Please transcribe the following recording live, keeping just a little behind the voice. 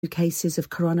cases of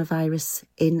coronavirus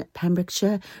in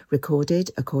Pembrokeshire recorded,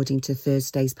 according to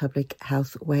Thursday's Public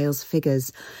Health Wales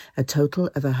figures. A total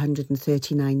of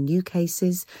 139 new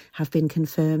cases have been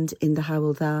confirmed in the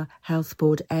Hywel Dda Health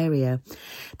Board area.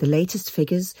 The latest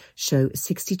figures show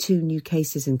 62 new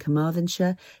cases in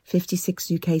Carmarthenshire, 56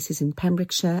 new cases in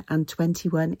Pembrokeshire and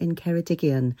 21 in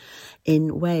Ceredigion.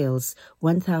 In Wales,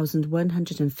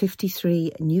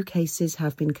 1,153 new cases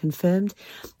have been confirmed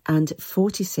and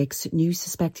 46 new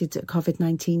suspected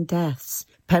COVID-19 deaths.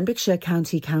 Pembrokeshire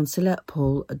County Councillor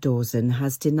Paul Dawson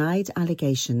has denied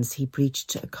allegations he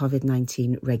breached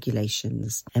COVID-19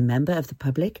 regulations. A member of the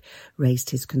public raised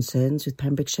his concerns with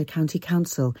Pembrokeshire County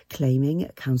Council, claiming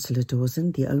Councillor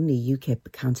Dawson, the only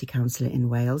UKIP county councillor in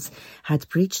Wales, had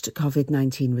breached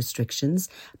COVID-19 restrictions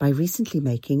by recently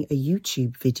making a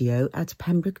YouTube video at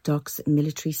Pembroke Docks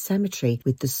Military Cemetery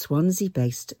with the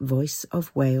Swansea-based Voice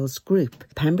of Wales group.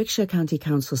 Pembrokeshire County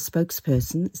Council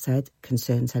spokesperson said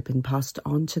concerns had been passed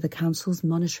on to the council's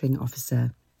monitoring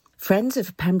officer. Friends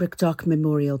of Pembroke Dock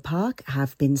Memorial Park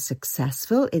have been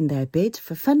successful in their bid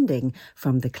for funding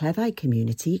from the Cleddau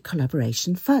Community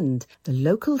Collaboration Fund. The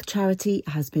local charity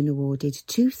has been awarded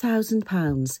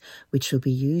 £2,000, which will be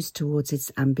used towards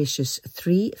its ambitious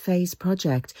 3-phase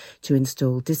project to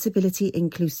install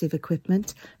disability-inclusive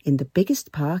equipment in the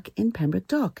biggest park in Pembroke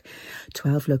Dock.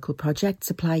 12 local projects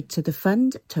applied to the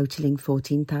fund, totalling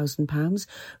 £14,000,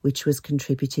 which was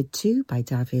contributed to by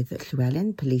David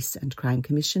Llewellyn, Police and Crime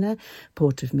Commissioner,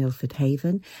 Port of Milford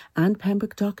Haven and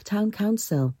Pembroke Dock Town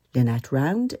Council. Lynette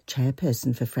Round,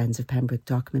 chairperson for Friends of Pembroke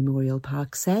Dock Memorial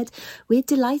Park, said, "We're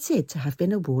delighted to have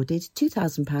been awarded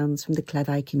 £2,000 from the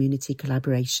Cleddau Community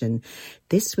Collaboration.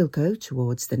 This will go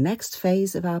towards the next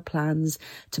phase of our plans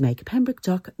to make Pembroke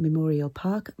Dock Memorial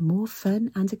Park more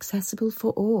fun and accessible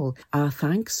for all. Our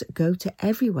thanks go to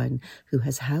everyone who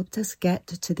has helped us get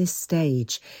to this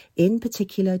stage, in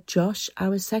particular Josh,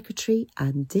 our secretary,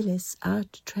 and Dilys, our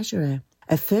treasurer."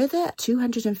 A further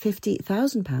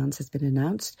 £250,000 has been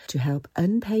announced to help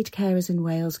unpaid carers in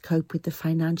Wales cope with the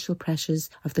financial pressures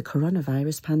of the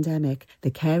coronavirus pandemic.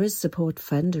 The Carers Support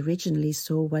Fund originally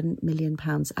saw £1 million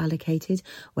allocated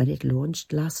when it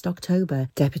launched last October.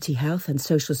 Deputy Health and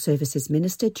Social Services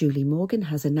Minister Julie Morgan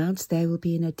has announced there will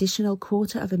be an additional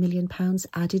 £250,000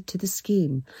 added to the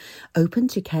scheme. Open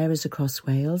to carers across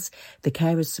Wales, the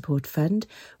Carers Support Fund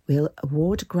will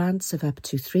award grants of up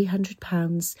to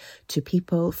 £300 to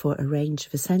people for a range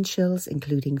of essentials,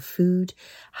 including food,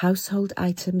 household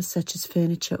items such as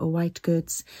furniture or white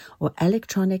goods, or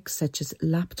electronics such as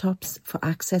laptops for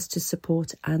access to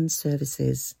support and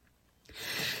services.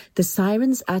 The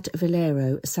sirens at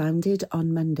Valero sounded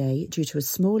on Monday due to a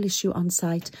small issue on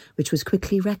site, which was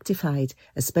quickly rectified,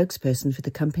 a spokesperson for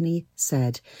the company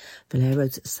said.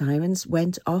 Valero's sirens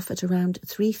went off at around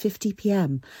 3:50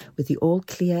 p.m, with the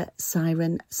all-clear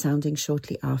siren sounding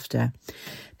shortly after.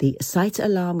 The site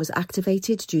alarm was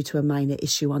activated due to a minor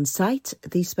issue on site,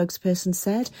 the spokesperson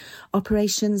said.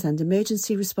 Operations and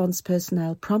emergency response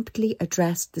personnel promptly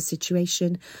addressed the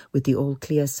situation, with the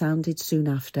all-clear sounded soon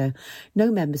after.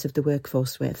 No members of the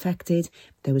workforce were affected.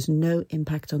 There was no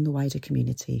impact on the wider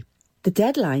community. The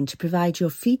deadline to provide your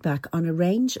feedback on a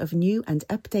range of new and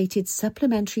updated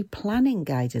supplementary planning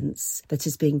guidance that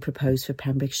is being proposed for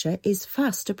Pembrokeshire is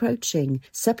fast approaching.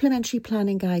 Supplementary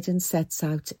planning guidance sets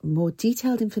out more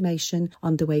detailed information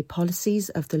on the way policies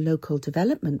of the local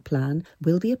development plan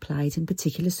will be applied in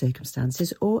particular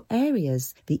circumstances or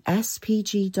areas. The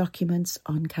SPG documents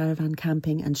on caravan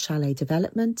camping and chalet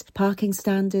development, parking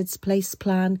standards, place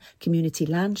plan, community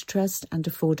land trust and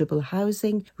affordable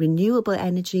housing, renewable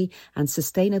energy and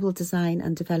sustainable design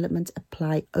and development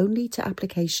apply only to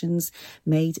applications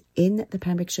made in the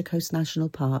Pembrokeshire Coast National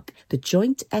Park. The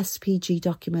joint SPG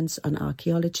documents on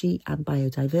archaeology and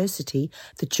biodiversity,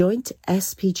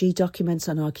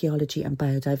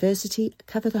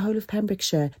 cover the whole of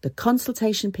Pembrokeshire. The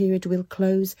consultation period will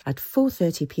close at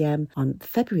 4:30 p.m. on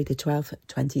February the 12th,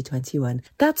 2021.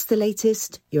 That's the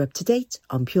latest. You're up to date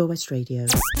on Pure West Radio.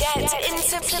 Get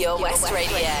into Pure West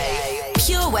Radio.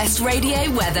 Pure West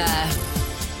Radio weather.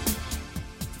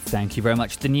 Thank you very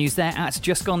much. The news there at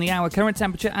just gone the hour. Current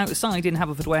temperature outside in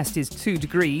Haverfordwest is 2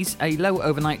 degrees. A low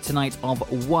overnight tonight of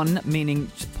 1,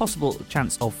 meaning possible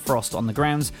chance of frost on the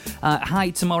grounds.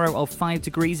 High tomorrow of 5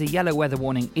 degrees. A yellow weather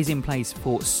warning is in place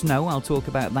for snow. I'll talk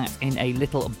about that in a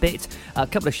little bit. A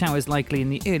couple of showers likely in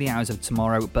the early hours of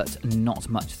tomorrow, but not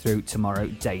much through tomorrow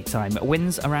daytime.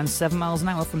 Winds around 7 miles an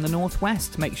hour from the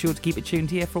northwest. Make sure to keep it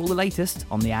tuned here for all the latest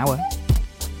on the hour.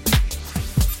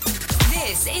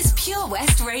 This is Pure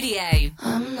West Radio.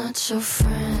 I'm not your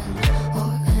friend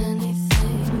or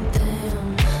anything,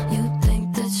 damn. You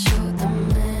think that you're the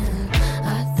man.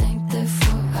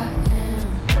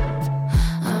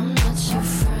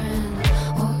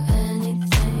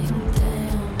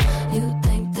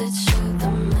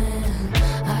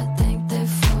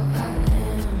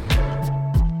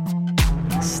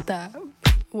 Stop.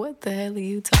 What the hell are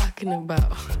you talking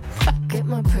about? Get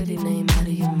my pretty name out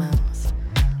of your mouth.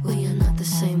 We are not the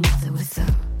same with or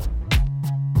without.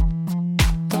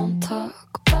 Don't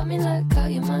talk about me like how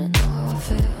you might know how I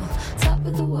feel. Top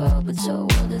of the world, but your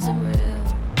world isn't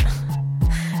real.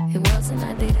 It wasn't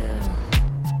ideal.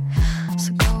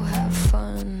 So go have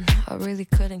fun. I really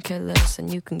couldn't care less,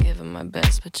 and you can give it my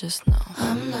best, but just know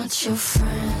I'm not your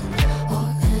friend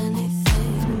or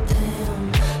anything.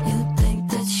 Damn, you think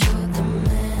that you're the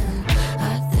man.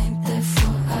 I think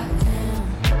therefore I am.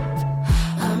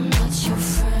 I'm not your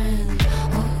friend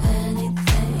or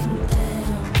anything.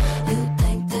 Damn, you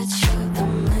think that you're the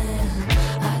man.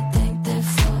 I think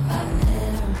therefore I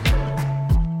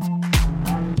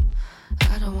am.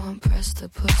 I don't want press to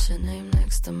put your name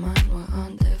next to mine. We're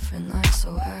on different lines, so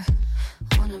I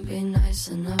wanna be nice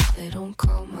enough. They don't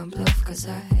call my bluff, cause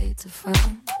I hate to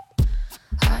find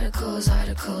articles.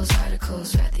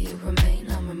 Rather you remain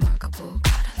unremarkable.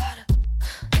 Got a lot of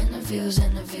interviews.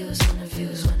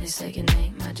 When they say your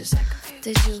name, I just act confused.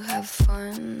 Did you have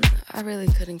fun? I really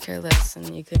couldn't care less,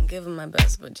 and you couldn't give them my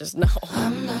best, but just know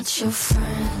I'm not your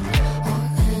friend or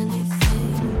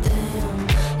anything. Damn,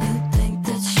 you think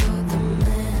that you're the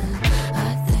man.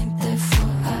 I think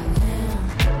therefore I am.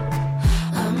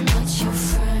 I'm not your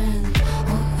friend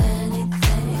or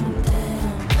anything. Damn,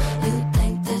 you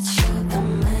think that you're the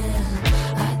man.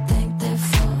 I think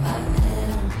therefore I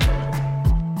am.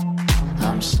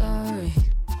 I'm sorry.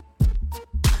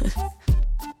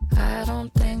 I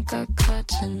don't think I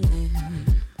caught your name.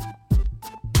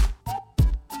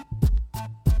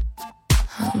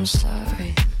 I'm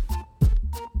sorry.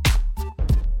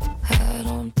 I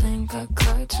don't think I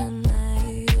caught your name.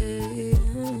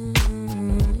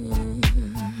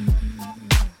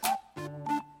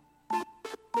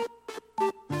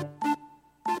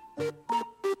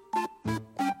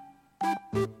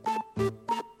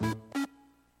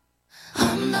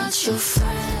 I'm not your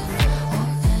friend or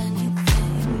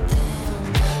anything. Damn,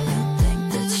 you think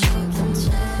that you're the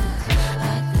man.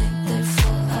 I think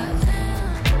therefore I am.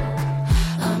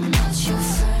 I'm not your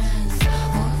friend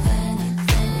or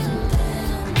anything.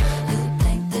 Damn, you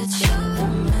think that you're the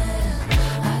man.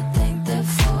 I think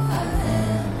therefore I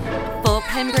am. For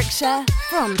Pembrokeshire,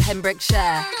 from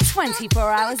Pembrokeshire,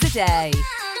 24 hours a day.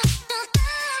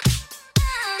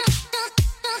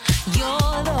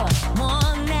 You're the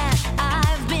one that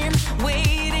I've been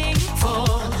waiting for.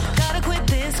 Gotta quit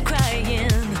this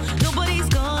crying. Nobody's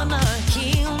gonna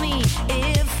heal me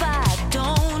if I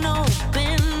don't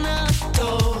open the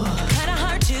door. Kinda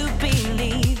hard to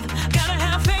believe. Gotta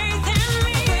have faith in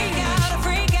me. Freak out.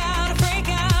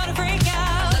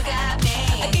 Look at me.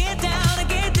 I get down.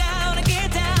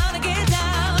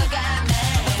 Look at me.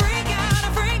 Freak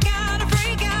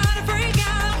out.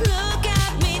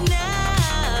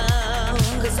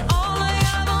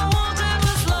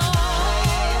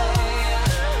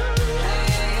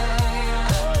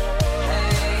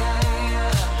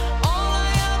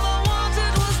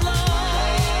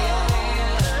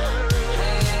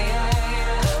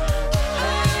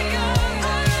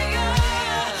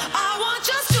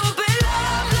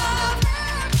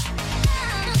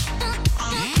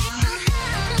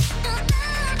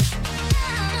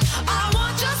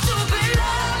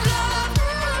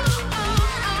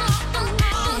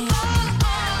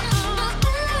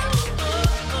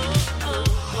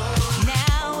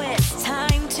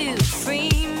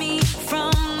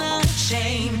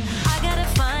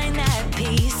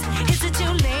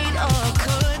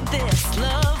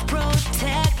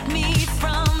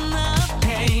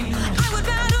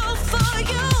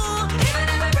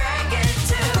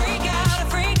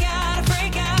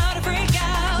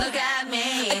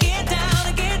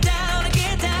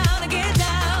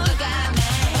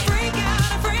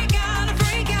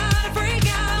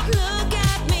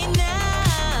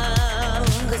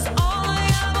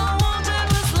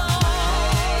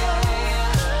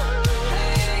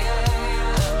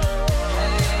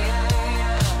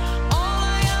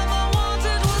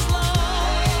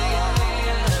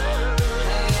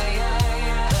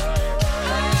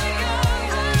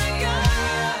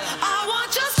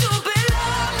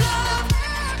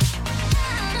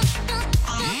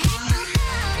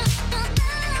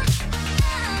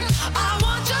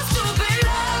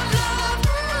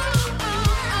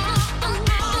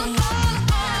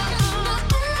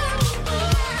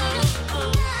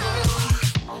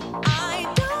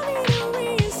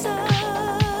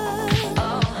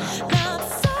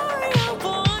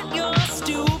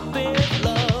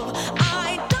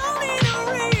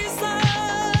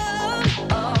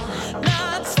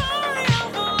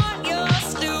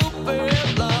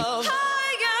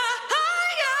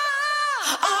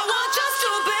 want just to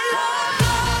be loved.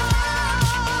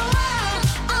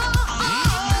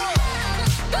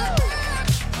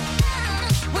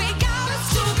 We got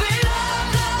us to be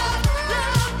loved, loved,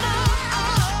 loved,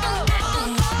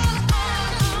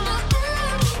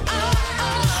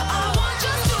 I want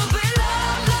just to be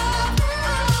loved,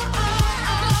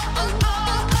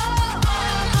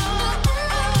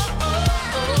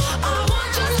 I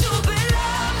want just to be loved,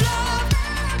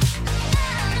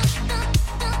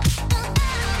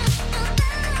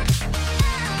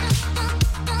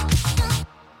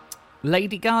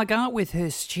 Lady Gaga with her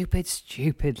stupid,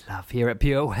 stupid love here at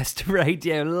Pure West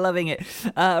Radio. Loving it.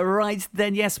 Right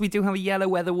then, yes, we do have a yellow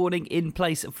weather warning in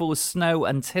place for snow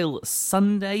until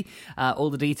Sunday. All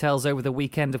the details over the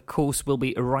weekend, of course, will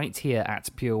be right here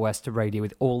at Pure West Radio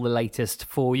with all the latest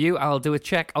for you. I'll do a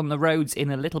check on the roads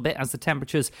in a little bit as the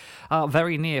temperatures are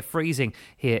very near freezing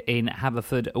here in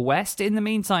Haverfordwest. In the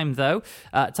meantime, though,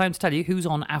 time to tell you who's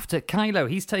on after Kylo.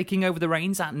 He's taking over the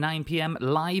reins at 9 p.m.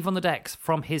 live on the decks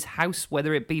from his house,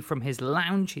 whether it be from his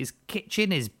lounge, his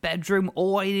kitchen, his bedroom,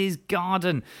 or in his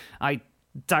garden. I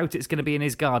doubt it's going to be in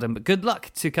his garden, but good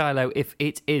luck to Kylo if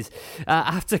it is.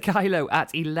 After Kylo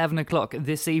at 11 o'clock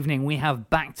this evening, we have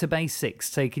Back to Basics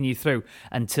taking you through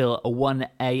until 1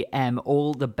 a.m.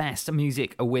 All the best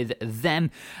music with them.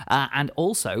 And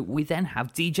also, we then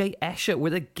have DJ Escher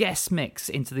with a guest mix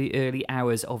into the early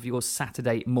hours of your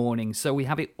Saturday morning. So we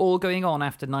have it all going on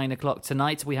after 9 o'clock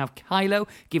tonight. We have Kylo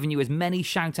giving you as many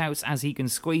shout-outs as he can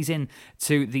squeeze in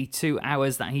to the 2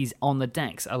 hours that he's on the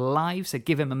decks alive. So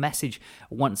give him a message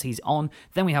once he's on.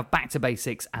 Then we have Back to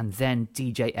Basics and then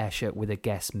DJ Escher with a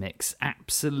guest mix.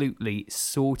 Absolutely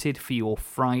sorted for your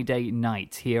Friday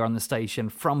night here on the station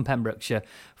from Pembrokeshire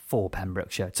for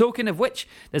Pembrokeshire. Talking of which,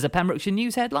 there's a Pembrokeshire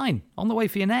news headline on the way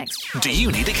for you next. Do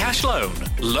you need a cash loan?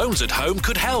 Loans at Home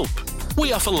could help.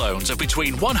 We offer loans of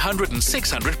between £100 and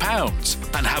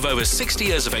 £600 and have over 60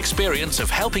 years of experience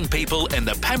of helping people in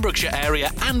the Pembrokeshire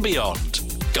area and beyond.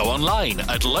 Go online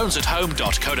at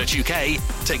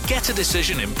loansathome.co.uk to get a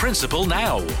decision in principle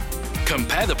now.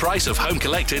 Compare the price of home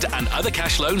collected and other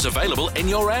cash loans available in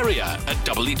your area at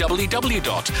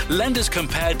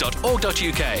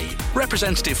www.lenderscompare.org.uk.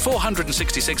 Representative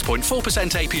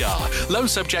 466.4% APR. Loan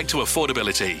subject to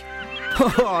affordability.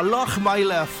 Oh,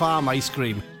 Lochmeyler Farm Ice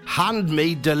Cream.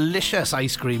 Handmade delicious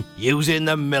ice cream using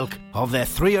the milk of their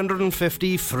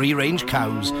 350 free-range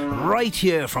cows right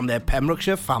here from their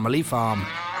Pembrokeshire family farm.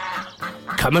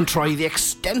 Come and try the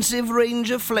extensive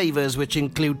range of flavours which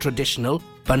include traditional,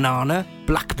 banana,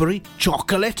 blackberry,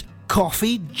 chocolate,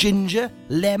 coffee, ginger,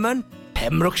 lemon,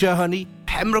 Pembrokeshire honey,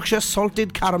 Pembrokeshire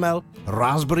salted caramel,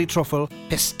 raspberry truffle,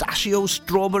 pistachio,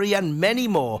 strawberry and many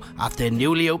more at their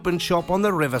newly opened shop on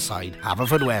the Riverside,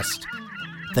 Haverfordwest.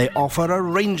 They offer a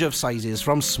range of sizes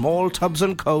from small tubs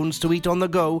and cones to eat on the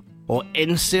go or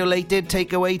insulated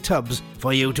takeaway tubs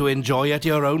for you to enjoy at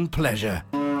your own pleasure.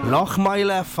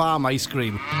 Lochmeyler Farm Ice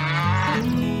Cream.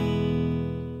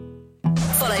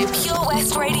 Follow Pure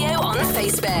West Radio on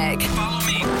Facebook. Follow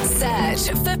me. Search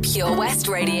for Pure West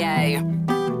Radio.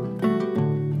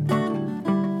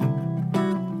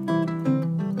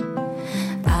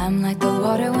 I'm like the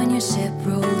water when your ship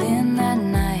rolled in that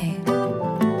night.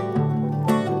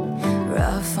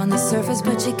 Rough on the surface,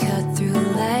 but you cut through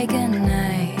like a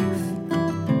knife.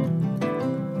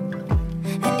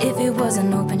 And if it was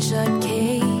an open shut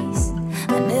case,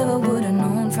 I never would have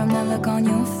known from the look on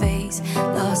your face.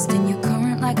 Lost in your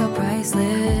current like a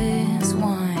priceless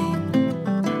wine.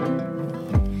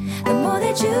 The more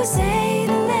that you say,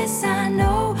 the less I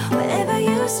know. Wherever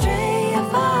you stray, I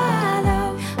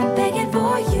follow. I'm begging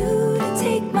for you to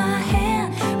take my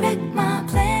hand, wreck my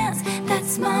plans,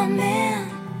 that's my man.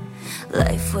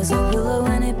 Life was a willow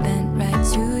and it bent right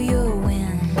to your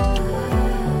wind.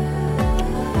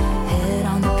 Head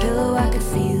on the pillow, I could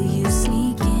feel you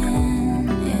sneaking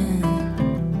in.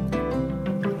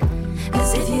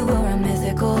 As if you were a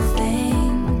mythical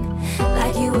thing,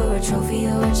 like you were a trophy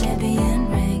or a champion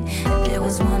ring. And there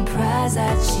was one prize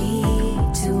I'd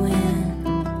cheat to win.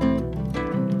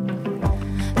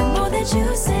 The more that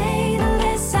you say, the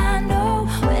less I know.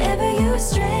 Wherever you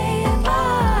stray, I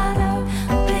follow.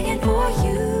 I'm begging for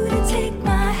you to take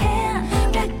my hand,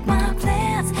 wreck my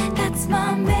plans, that's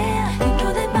my man. You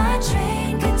know that my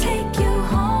train could take you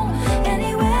home.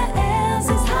 Anywhere else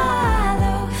is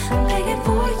hollow. I'm begging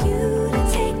for you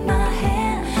to take my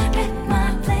hand, wreck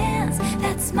my plans,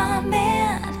 that's my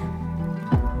man.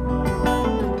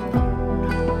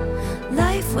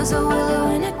 Life was a willow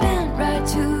and it bent right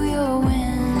to your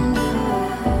window.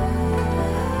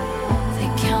 They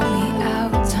count me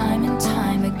out time and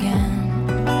time again.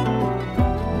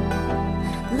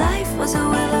 Life was a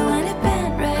willow and it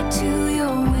bent right to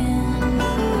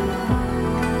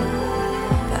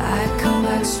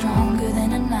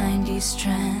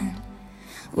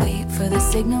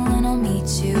signal and I'll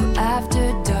meet you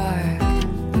after dark.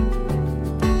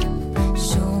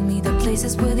 Show me the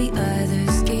places where the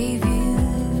others gave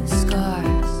you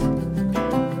scars.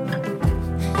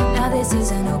 Now this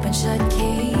is an open shut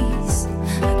case.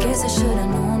 I guess I should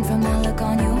have known from the look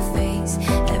on your face.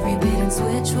 Every bait and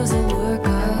switch was a work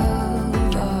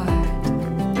of art.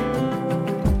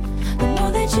 The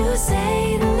more that you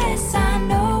say, the less I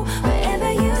know.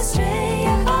 Wherever you stray,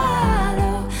 I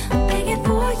follow. I'm begging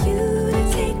for you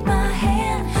to take my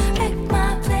hand, wreck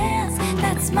my plans.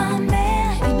 That's my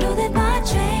man. You know that my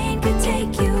train could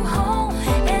take you home.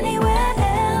 Anywhere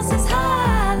else is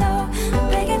hollow. I'm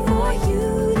begging for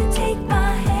you to take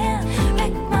my hand,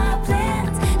 wreck my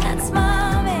plans. That's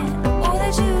my man. The more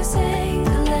that you say,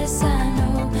 the less I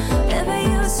know. Wherever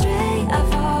you stray, I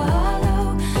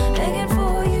follow. Begging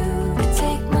for you to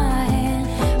take my hand,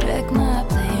 wreck my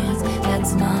plans.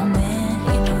 That's my man.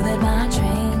 You know that my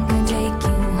train can take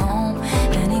you home.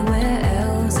 Anywhere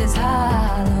else is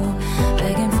hollow.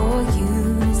 Begging for you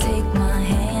to take my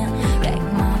hand, wreck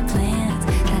my plans.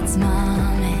 That's my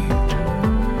man.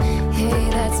 Hey,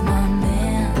 that's my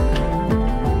man.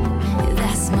 Yeah,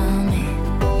 that's my man.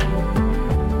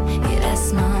 Yeah, that's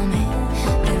my man.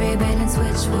 Every bait and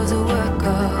switch was a work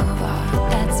of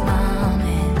art. That's my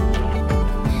man.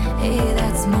 Hey,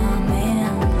 that's my man.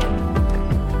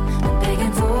 I'm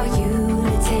begging for you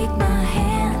to take my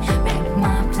hand, wreck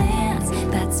my plans.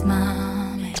 That's my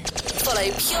man.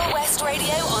 Follow Pure West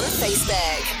Radio on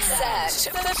Facebook. Search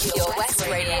for Pure West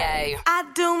Radio. I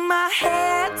do my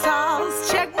hair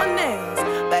toss, check my nails.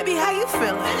 Baby, how you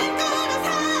feeling?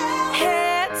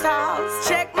 Hair toss,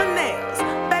 check my nails.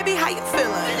 Baby, how you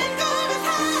feeling?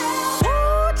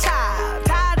 Ooh, child,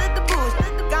 tired of the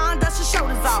bullshit. Gone, dust your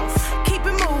shoulders off. Keep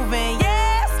it moving,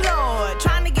 yes, Lord.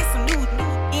 Trying to get some new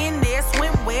in there,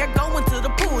 swimwear, going to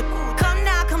the pool. Come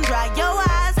now, come dry your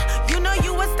eyes. You know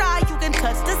you a star, you can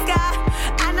touch the sky.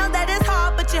 I know that it's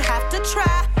hard, but you have to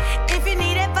try. If you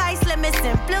need advice, let me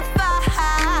simplify.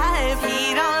 If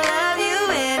he don't love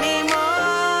you anymore,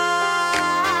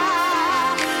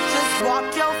 just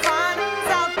walk your findings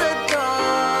out the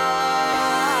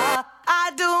door.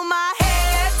 I do my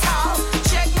hair talk,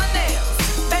 check my nails.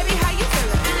 Baby, how you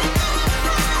feeling?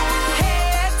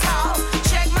 Hair talk,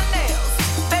 check my nails.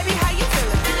 Baby, how you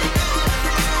feeling?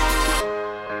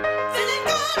 Feeling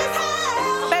good as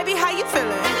hell. Baby, how you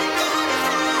feeling?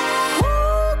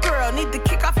 Woo, girl, need to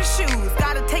kick off your shoes.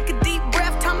 Gotta take a deep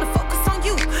breath, time to focus on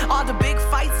you. All the big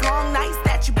fights, long nights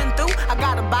that you've been through. I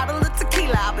got a bottle of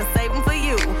tequila I've been saving for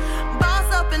you.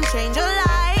 Boss up and change your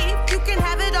life. You can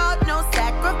have it all, no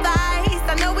sacrifice.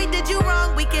 I know we did you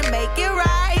wrong, we can make it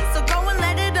right. So go and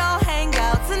let it all hang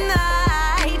out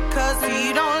tonight. Cause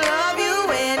he don't love you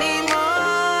anymore.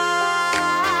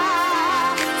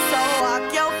 So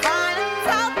walk your findings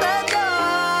out the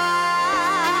door.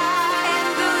 And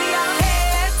do your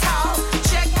hair talk,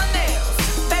 check my nails.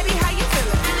 Baby, how you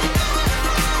feeling?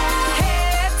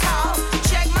 Hair talk,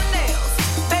 check my nails.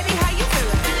 Baby, how you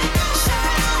feeling?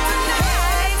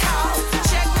 Hair talk,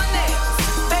 check my nails.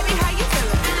 Baby, how you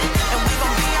feeling? And we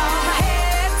gon' be on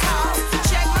hair talk,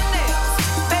 check my nails.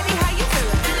 Baby, how you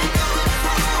feeling?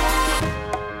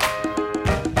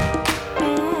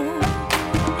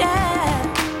 Yeah.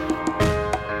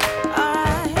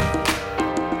 Alright.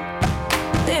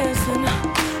 Listen,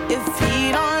 if he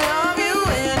don't love you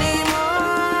anymore,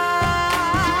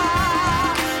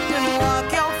 then walk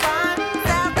your findings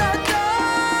out the door.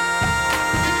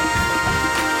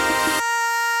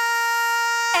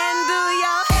 And do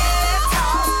your hair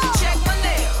talk, check my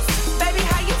nails. Baby,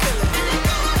 how you feeling?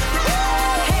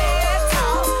 Hair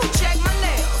talk, check my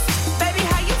nails. Baby,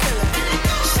 how you feeling?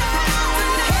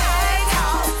 Hair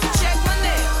talk, check my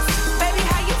nails. Baby,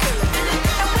 how you feeling?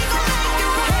 And we gon' make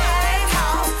it right. Hair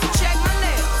talk, check my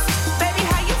nails. Baby,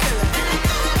 how you feeling?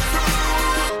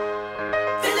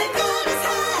 Feeling good as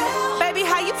hell. Baby,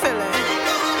 how you feeling?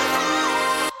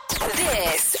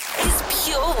 This is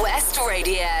Pure West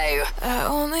Radio. I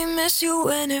only miss you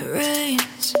when it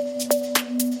rains,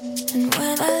 and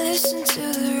when I listen to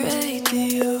the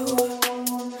radio.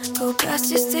 Go past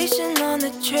your station on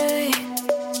the train,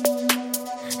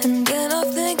 and then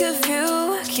I'll think of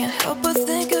you. Can't help but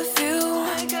think of you.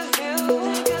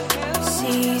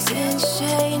 Seasons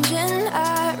change and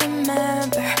I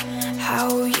remember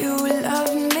how you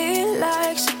loved me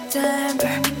like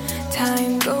September.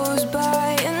 Time goes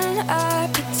by and I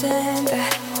pretend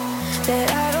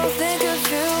that I don't think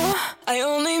of you. I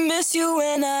only miss you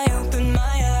when I open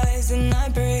my eyes and I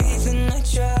breathe and I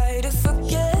try to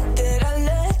forget that I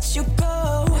let you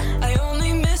go. I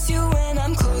only miss you when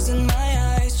I'm closing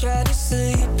my eyes, try to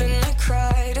sleep and I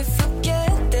cry to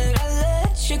forget that I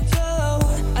let you go.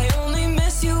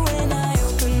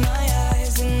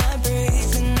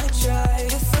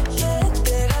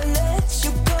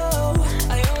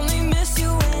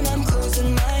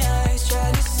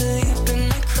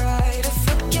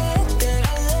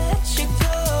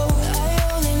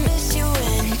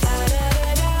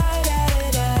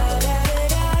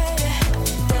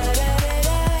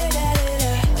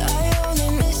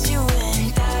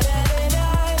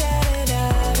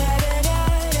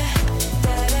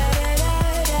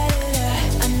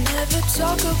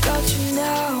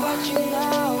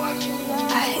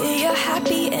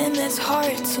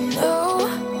 you know,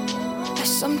 I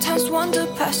sometimes wander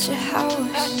past your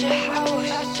house.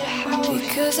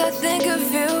 Because I think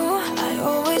of you, I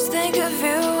always think of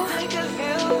you.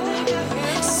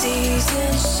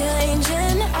 Seasons change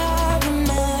and I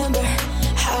remember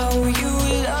how you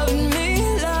loved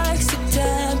me like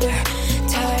September.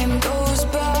 Time goes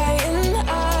by and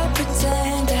I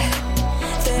pretend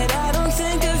that I don't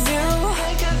think of you.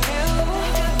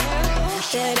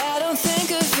 That I don't think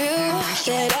of you.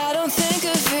 That I don't think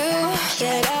of you.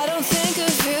 That I don't think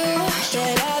of you.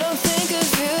 That I don't think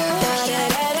of you.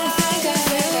 That I don't think of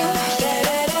you. That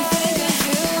I don't think of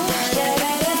you. That I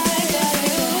don't think of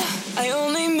you. I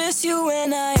only miss you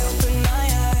when I open my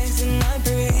eyes and I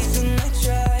breathe and I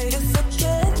try to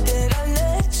forget that I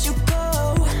let you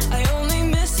go. I only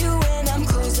miss you when I'm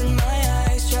closing my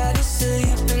eyes, try to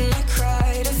sleep and I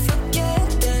cry to forget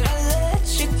that I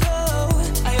let you go.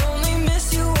 I only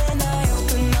miss you when I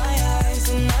open my eyes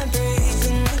and I breathe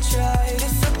and I try to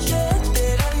forget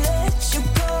that I let you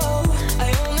go. I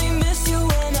only miss you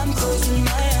when I'm closing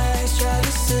my eyes, try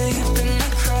to sleep and I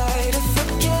cry to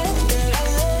forget that I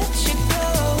let you go.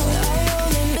 I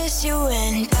only miss you when I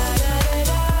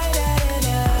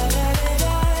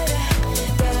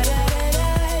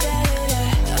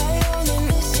only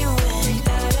miss you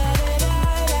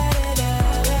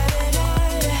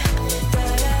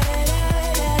when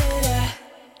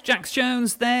Jax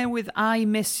Jones there with I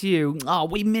Miss You. Oh,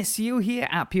 we miss you here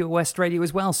at Pure West Radio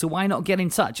as well, so why not get in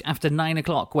touch after 9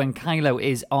 o'clock when Kylo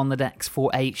is on the decks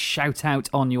for a shout out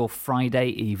on your Friday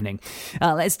evening.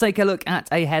 Let's take a look at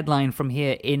a headline from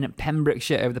here in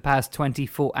Pembrokeshire over the past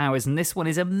 24 hours, and this one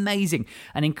is amazing.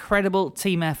 An incredible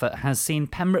team effort has seen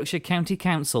Pembrokeshire County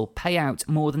Council pay out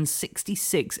more than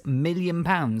 £66 million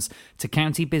to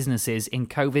county businesses in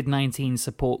COVID-19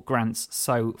 support grants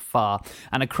so far.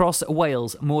 And across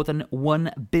Wales, more than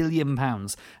 £1 billion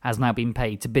has now been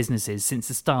paid to businesses since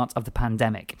the start of the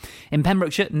pandemic. In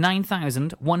Pembrokeshire,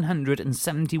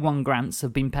 9,171 grants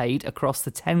have been paid across the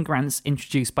 10 grants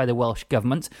introduced by the Welsh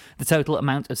Government. The total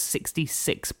amount of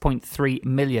 £66.3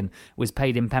 million was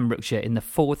paid in Pembrokeshire, in the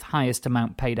fourth highest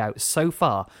amount paid out so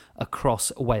far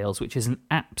across Wales, which is an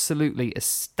absolutely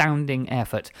astounding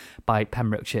effort by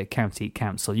Pembrokeshire County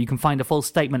Council. You can find a full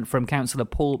statement from Councillor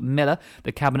Paul Miller,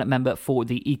 the Cabinet Member for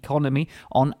the Economy,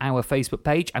 on our Facebook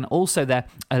page, and also there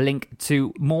a link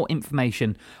to more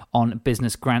information on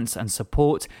business grants and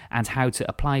support and how to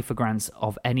apply for grants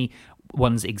of any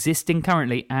ones existing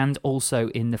currently and also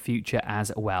in the future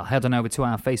as well. Head on over to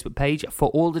our Facebook page for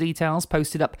all the details,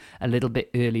 posted up a little bit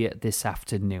earlier this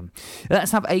afternoon.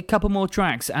 Let's have a couple more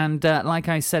tracks, and like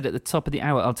I said at the top of the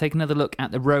hour, I'll take another look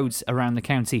at the roads around the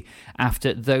county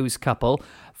after those couple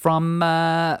from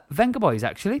Venga Boys.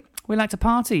 Actually, we like to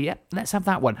party. Yep, let's have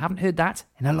that one. Haven't heard that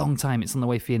in a long time. It's on the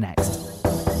way for you next.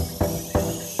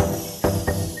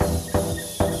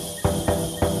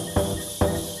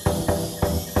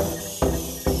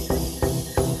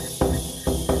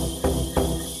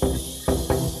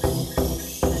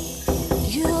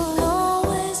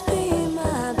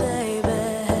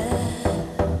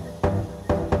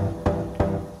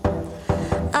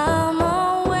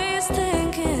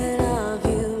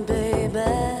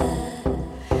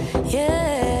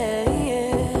 yeah.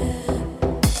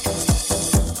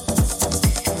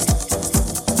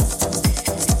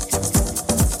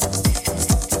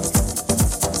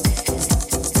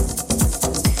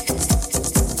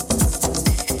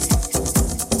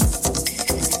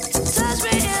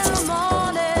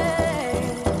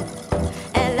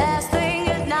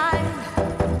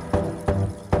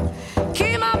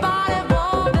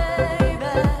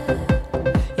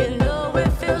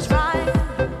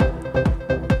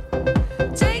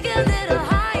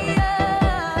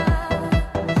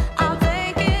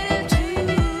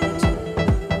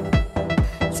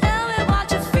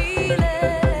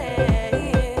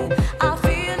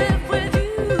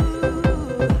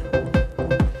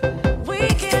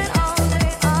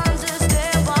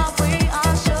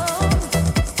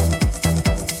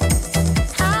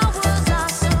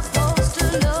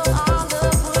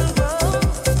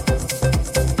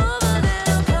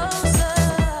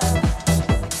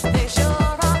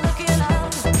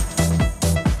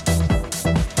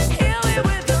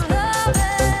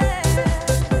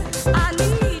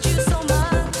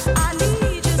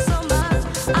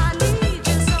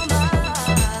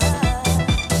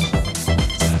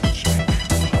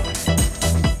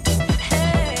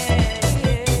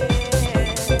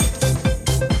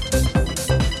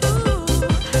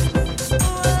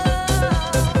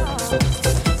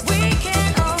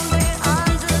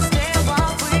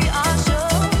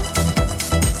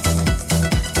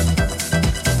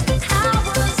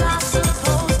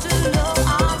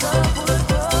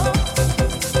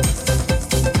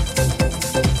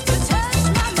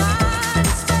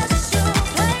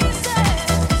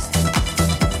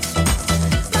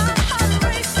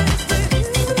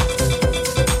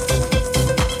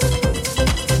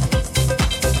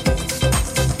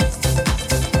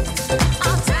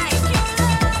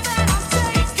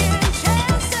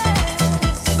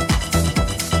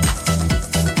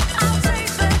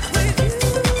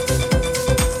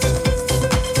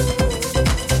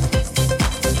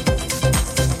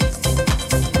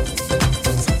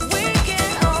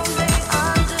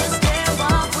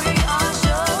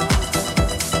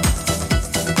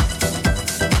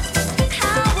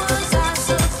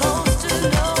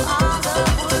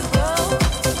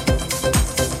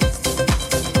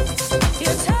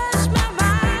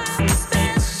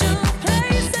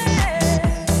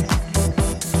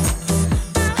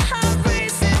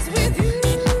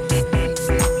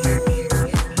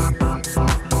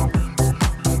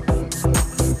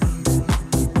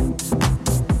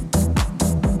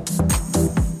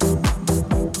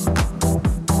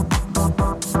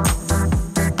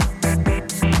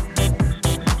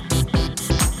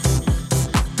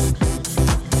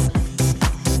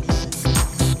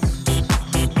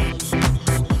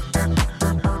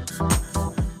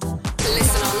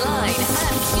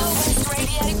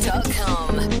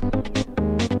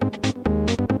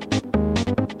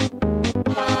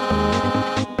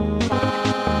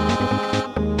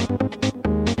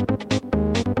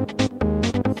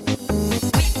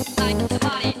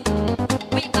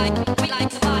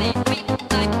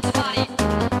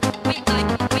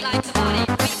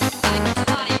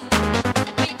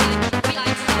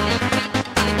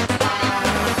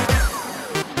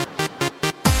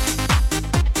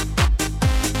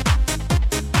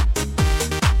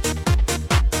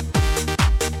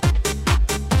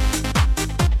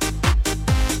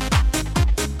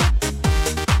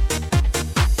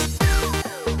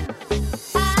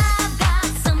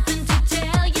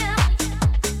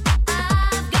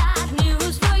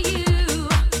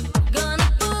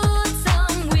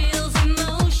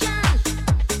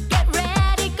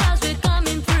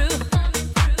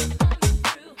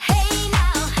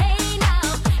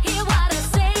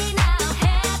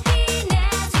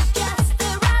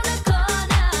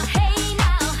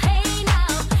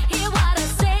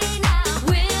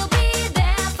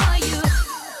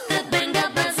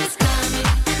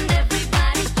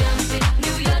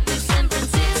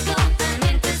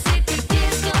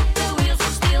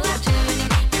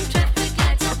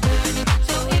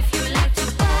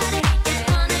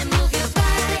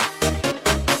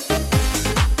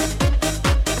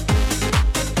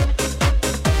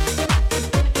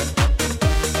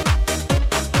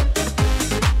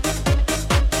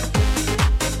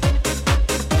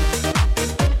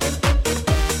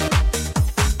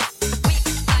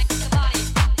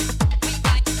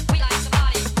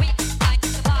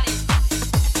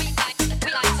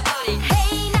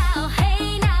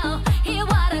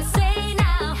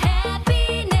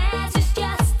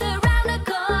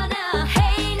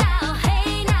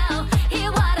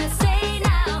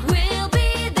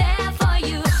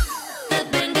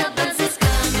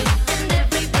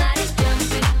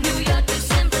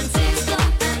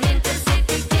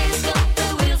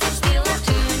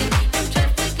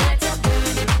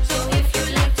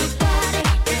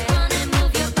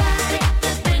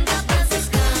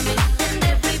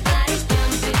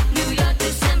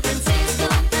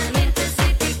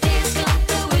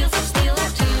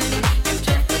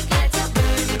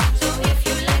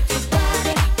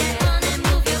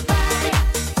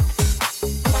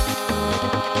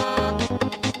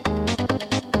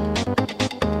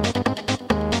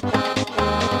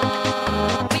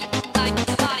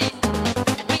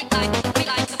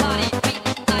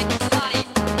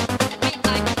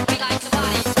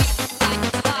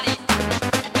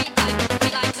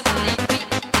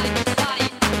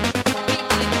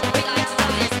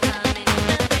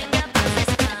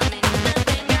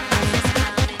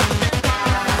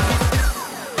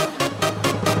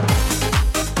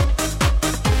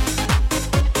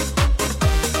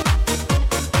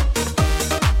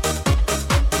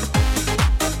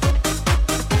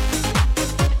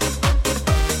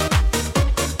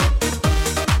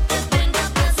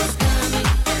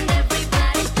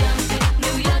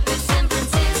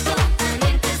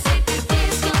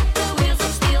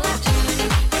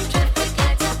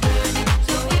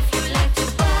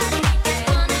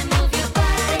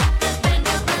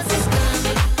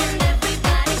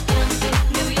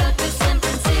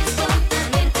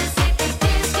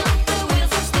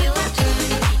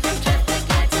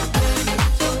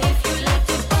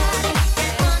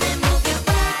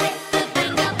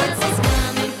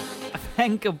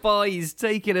 Venga Boys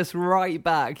taking us right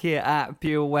back here at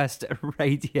Pure West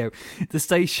Radio, the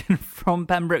station from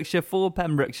Pembrokeshire for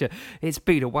Pembrokeshire. It's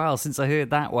been a while since I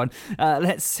heard that one.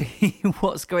 Let's see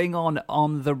what's going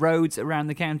on the roads around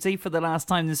the county for the last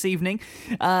time this evening.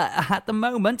 At the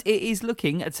moment, it is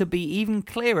looking to be even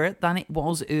clearer than it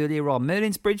was earlier on.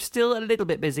 Merlin's Bridge still a little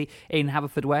bit busy in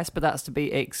Haverfordwest, but that's to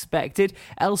be expected.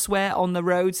 Elsewhere on the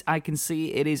roads, I can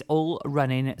see it is all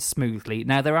running smoothly.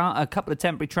 Now, there are a couple of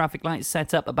temporary traffic lights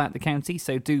set up about the county,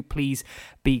 so do please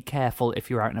be careful if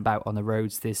you're out and about on the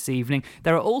roads this evening.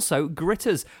 There are also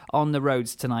gritters on the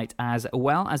roads tonight as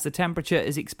well, as the temperature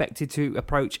is expected to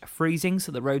approach freezing,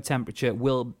 so the road temperature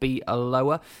will be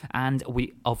lower, and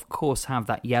we of course have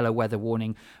that yellow weather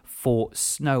warning for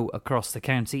snow across the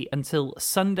county until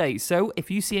Sunday. So if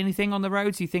you see anything on the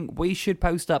roads you think we should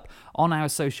post up on our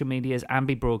social medias and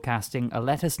be broadcasting,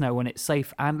 let us know when it's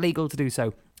safe and legal to do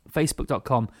so.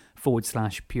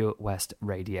 Facebook.com/Pure West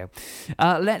Radio.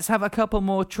 Let's have a couple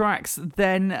more tracks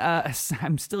then.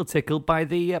 I'm still tickled by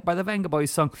the Venga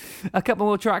Boys song. A couple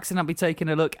more tracks and I'll be taking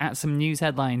a look at some news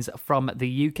headlines from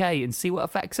the UK and see what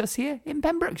affects us here in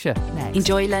Pembrokeshire next.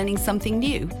 Enjoy learning something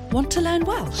new? Want to learn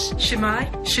Welsh?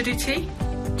 Shemai, Shuduti.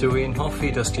 Dwi'n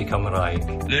hoffi dysgu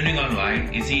Cymraeg. Learning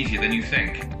online is easier than you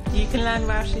think. You can learn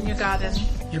Welsh in your garden.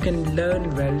 You can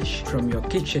learn Welsh from your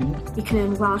kitchen. You can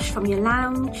learn Welsh from your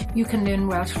lounge. You can learn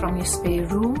Welsh from your spare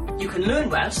room. You can learn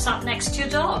Welsh sat next to your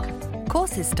dog.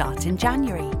 Courses start in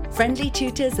January. Friendly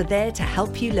tutors are there to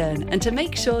help you learn and to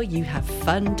make sure you have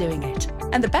fun doing it.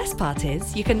 And the best part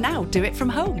is, you can now do it from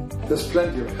home. There's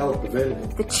plenty of help available.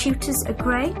 The tutors are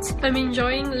great. I'm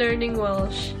enjoying learning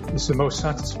Welsh. It's the most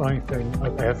satisfying thing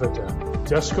I've ever done.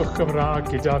 Dysgwch Cymraeg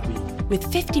gyda fi. With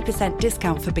 50%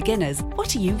 discount for beginners,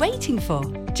 what are you waiting for?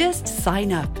 Just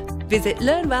sign up. Visit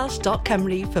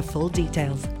learnwelsh.cymru for full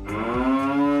details.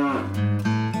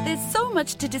 There's so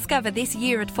much to discover this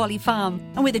year at Folly Farm.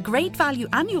 And with a great value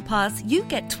annual pass, you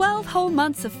get 12 whole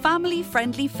months of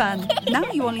family-friendly fun. Now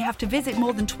you only have to visit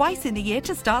more than twice in the year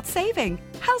to start saving.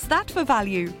 How's that for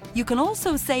value? You can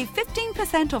also save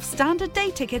 15% off standard day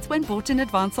tickets when bought in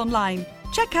advance online.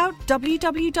 Check out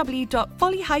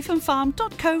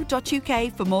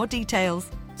www.folly-farm.co.uk for more details.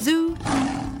 Zoo,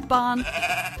 barn,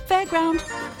 fairground,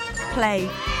 play.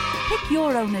 Pick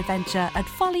your own adventure at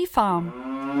Folly Farm.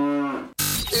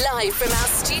 Live from our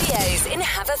studios in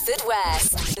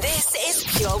Haverfordwest, this is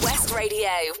Pure West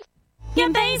Radio.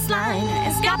 Your bassline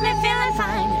has got me feeling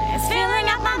fine. It's filling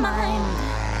up my mind.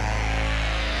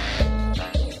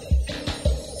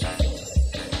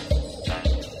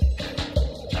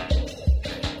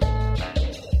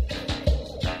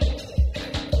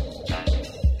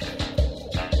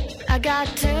 I got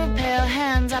two pale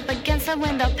hands up against the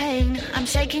window pane. I'm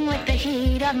shaking with the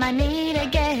heat of my need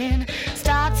again.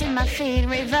 Starts in my feet,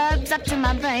 reverbs up to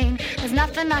my brain. There's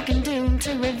nothing I can do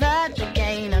to revert the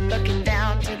gain. I'm looking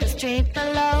down to the street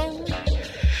below.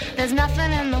 There's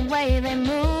nothing in the way they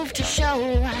move to show.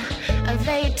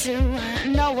 They too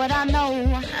know what I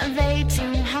know. They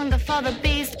too hunger for the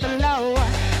beast below.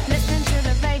 Listening to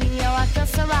the radio, I feel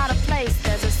so out of place.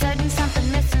 There's a certain something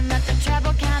missing that the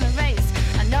treble can't erase.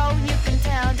 I know you can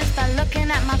tell just by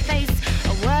looking at my face.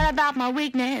 A word about my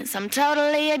weakness, I'm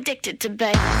totally addicted to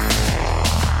bass.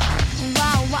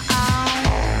 Wow, wow.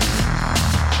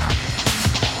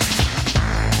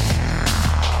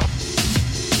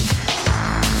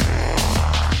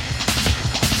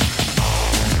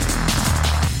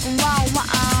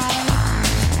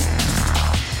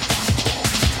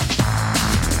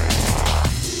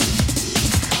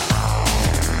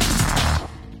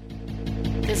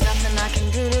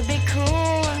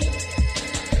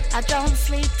 I don't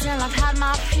sleep till I've had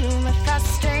my fuel. It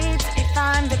frustrates if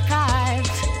I'm deprived.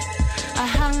 A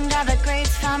hunger that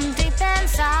grates from deep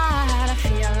inside. I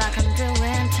feel like I'm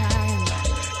doing time.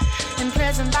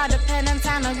 Imprisoned by dependence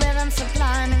and a rhythm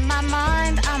sublime. In my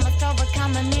mind, I must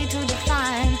overcome the need to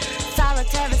define.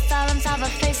 Solitary silence of a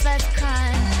faceless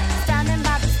crime. Standing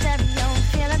by the stereo,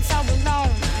 feeling so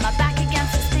alone. My back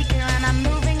against the speaker and I'm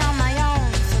moving on my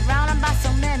own. Surrounded by so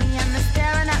many and they're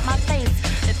staring at my face.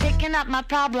 Picking up my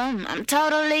problem, I'm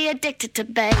totally addicted to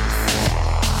bass.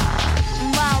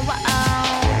 Wow,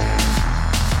 wow.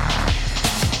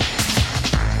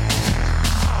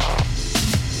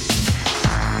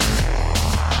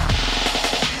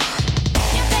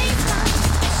 Your bassline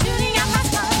shooting out my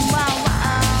phone. Wow,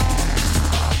 wow.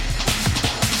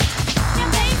 Your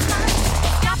bassline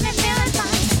got me feeling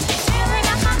fine. It's filling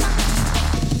up my mind.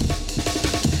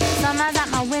 Sunrise at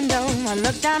my window, I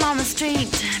look down on the street.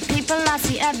 People I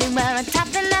see everywhere are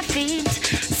tapping their feet.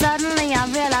 Suddenly I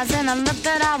realized and I looked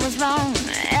that I was wrong.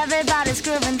 Everybody's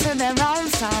grooving to their own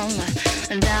song.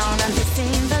 Down at the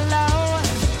scene below,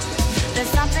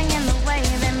 there's something in the way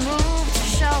they move to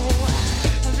show.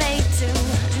 They too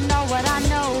know what I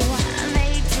know.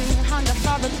 They too hunger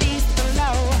for the beast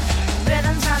below.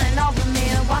 Rhythms running over me,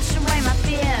 wash away my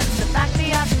fears. The back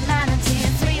me of humanity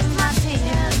and sweep my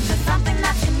tears. There's something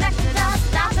that's connected us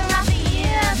down throughout the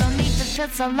years. Don't need to feel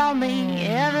so lonely.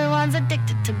 Everyone's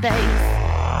addicted to bass.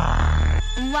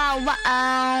 Wow,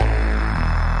 wow.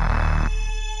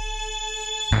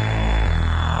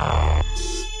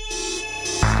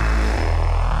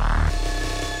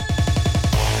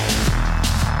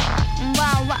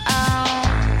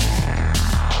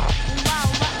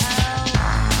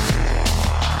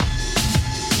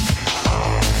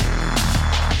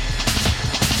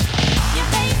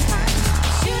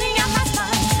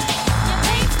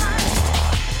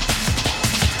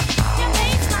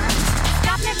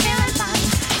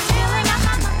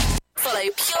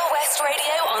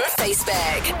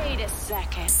 Facebook. Wait a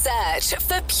second. Search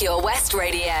for Pure West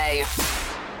Radio.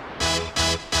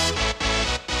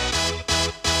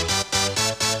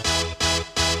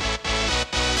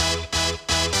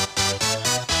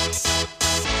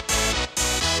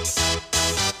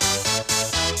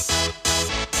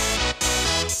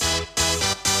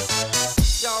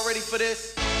 Y'all ready for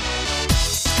this?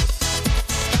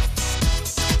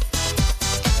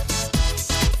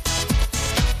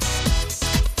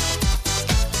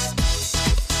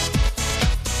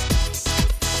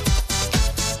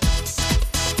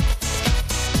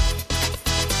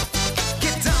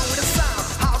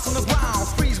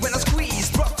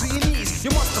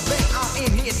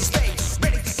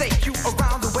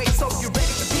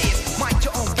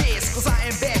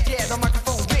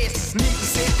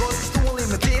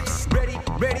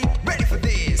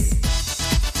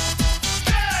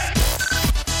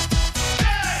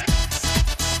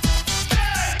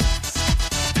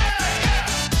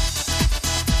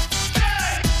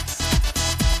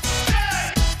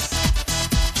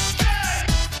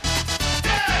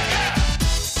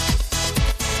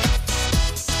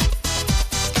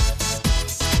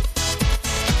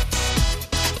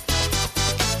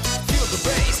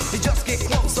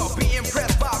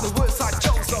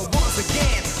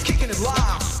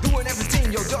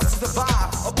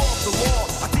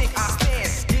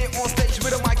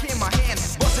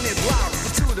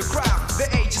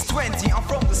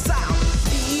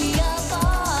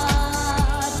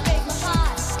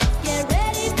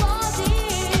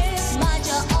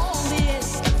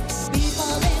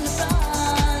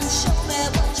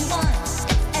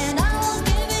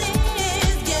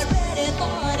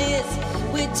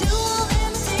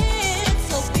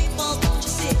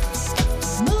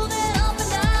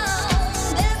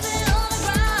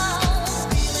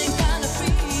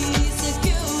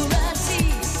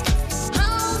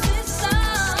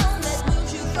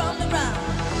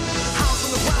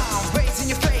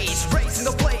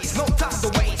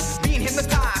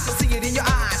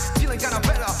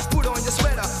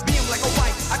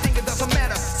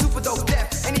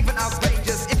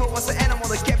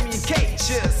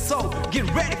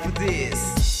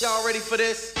 For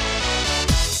this.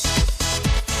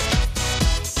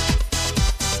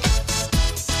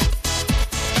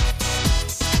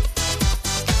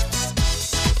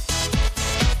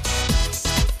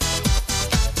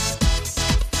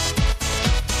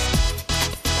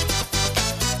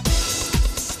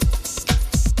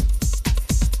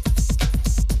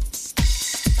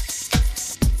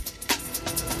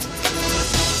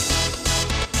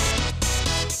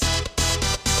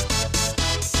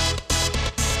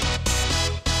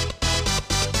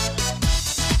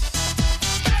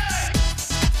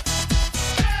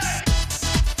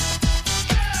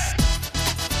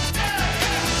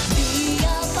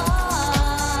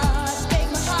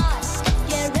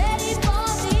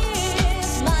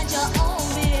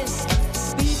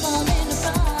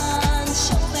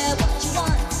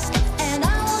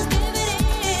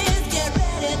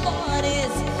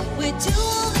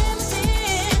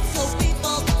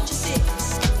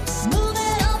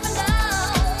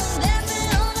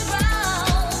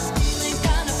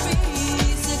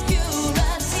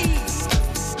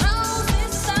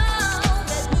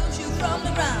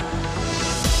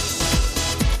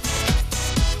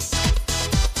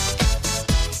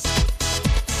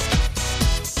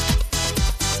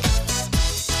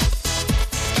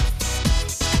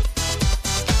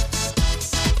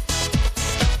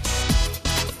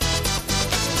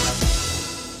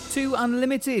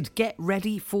 Unlimited, get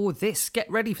ready for this. Get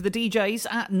ready for the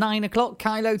DJs at 9 o'clock.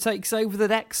 Kylo takes over the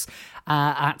decks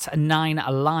at 9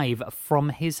 live from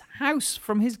his house,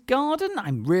 from his garden.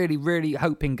 I'm really, really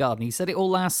hoping garden. He said it all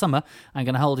last summer. I'm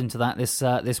going to hold him to that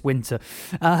this winter.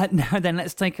 Now then,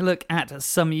 let's take a look at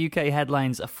some UK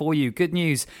headlines for you. Good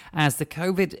news, as the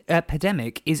COVID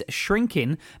epidemic is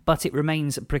shrinking, but it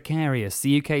remains precarious.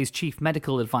 The UK's chief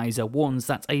medical advisor warns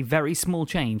that's a very small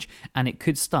change and it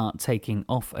could start taking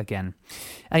off again.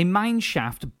 A mine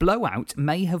shaft blowout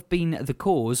may have been the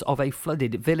cause of a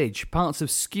flooded village. Parts of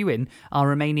Skewin are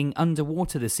remaining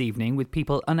underwater this evening, with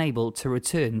people unable to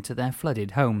return to their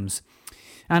flooded homes.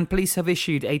 And police have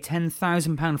issued a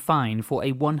 £10,000 fine for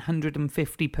a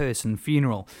 150-person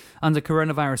funeral. Under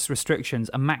coronavirus restrictions,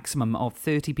 a maximum of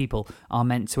 30 people are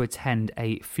meant to attend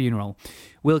a funeral.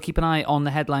 We'll keep an eye on the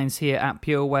headlines here at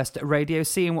Pure West Radio,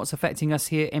 seeing what's affecting us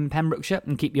here in Pembrokeshire,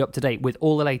 and keep you up to date with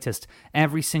all the latest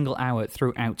every single hour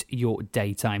throughout your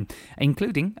daytime,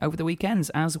 including over the weekends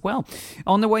as well.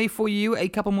 On the way for you, a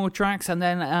couple more tracks, and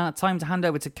then time to hand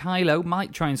over to Kylo.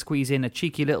 Might try and squeeze in a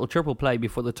cheeky little triple play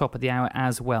before the top of the hour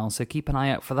as well, so keep an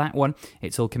eye out for that one.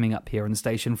 It's all coming up here on the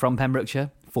station from Pembrokeshire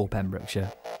for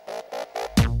Pembrokeshire.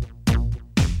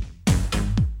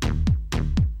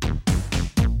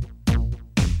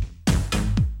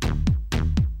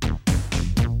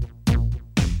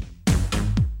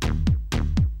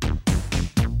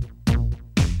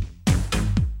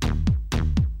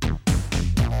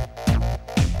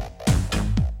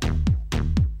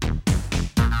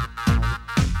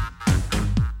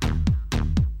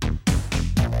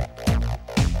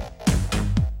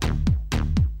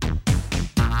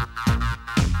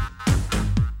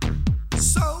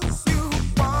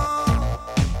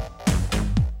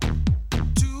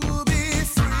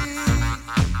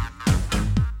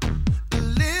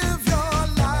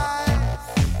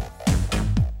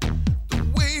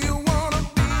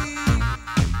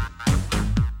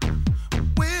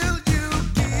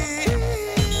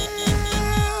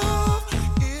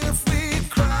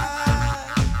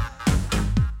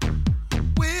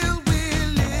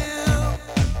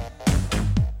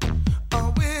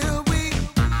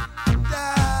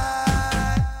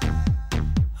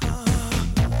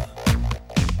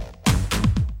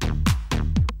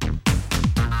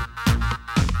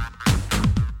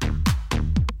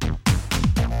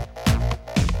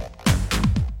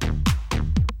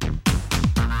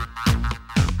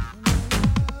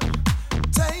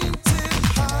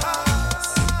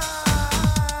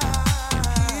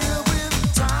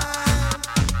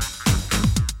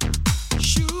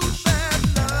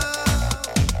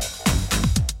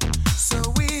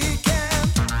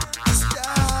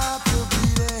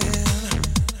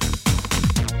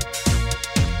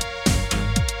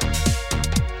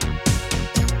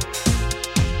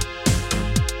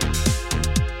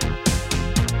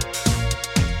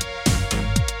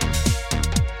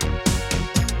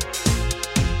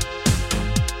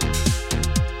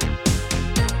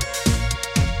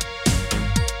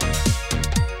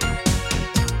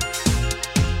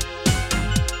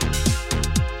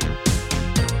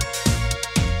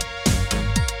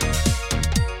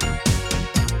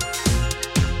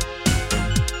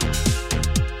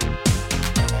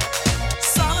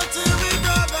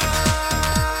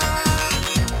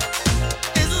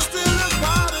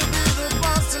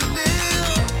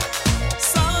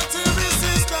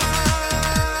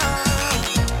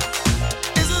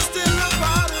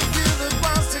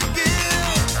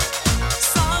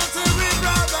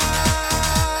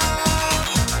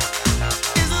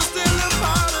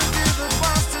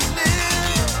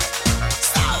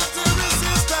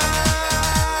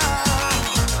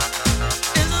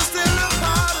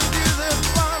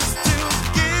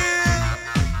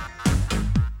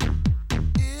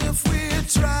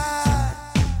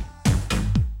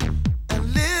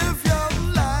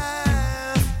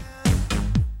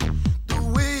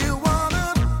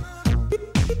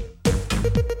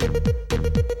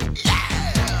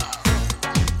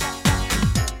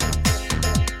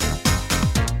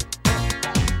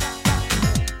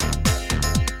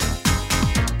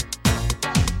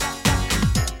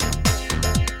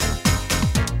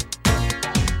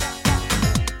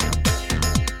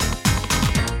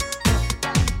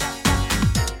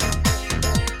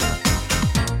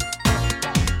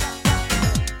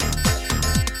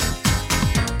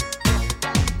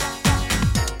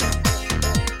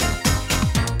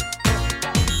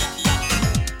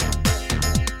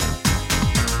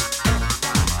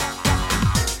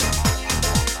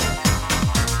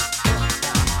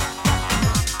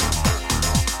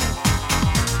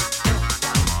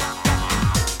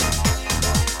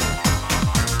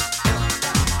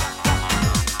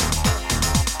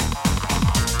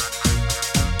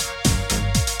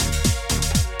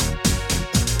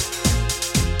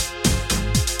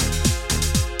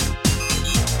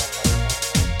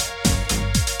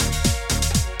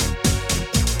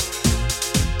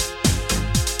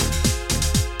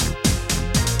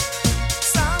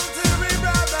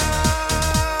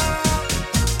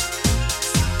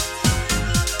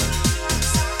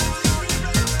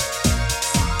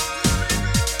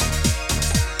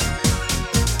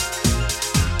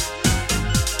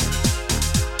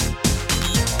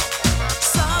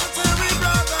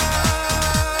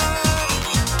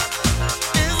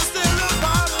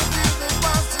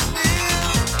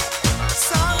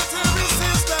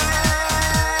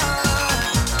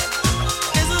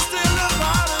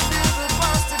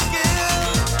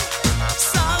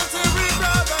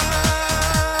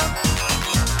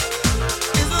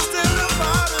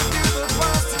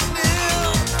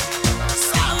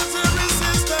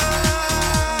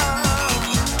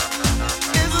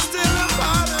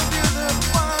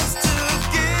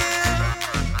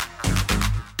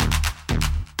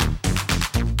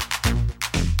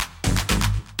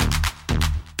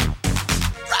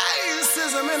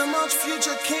 a much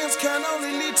future kids can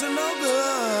only lead to no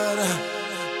good.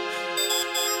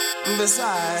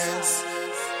 Besides,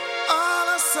 all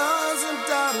our sons and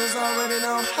daughters already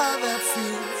know how that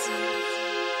feels.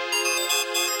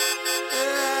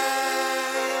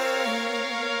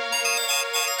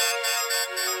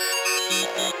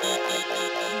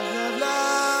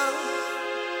 Love.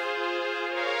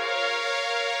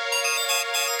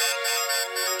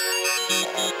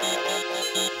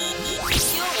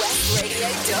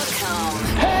 PureWestRadio.com.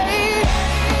 Hey,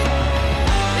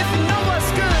 if you know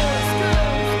what's good.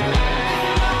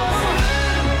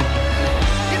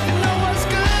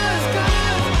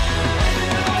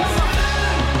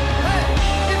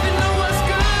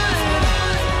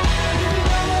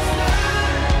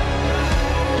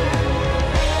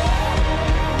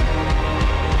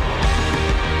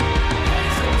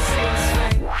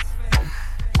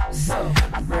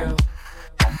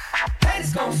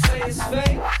 It's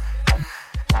fake,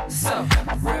 so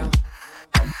real.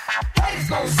 Haters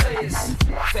gon' say it's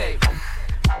fake,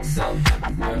 so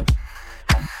real.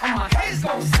 All my haters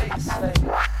gon' say it's fake.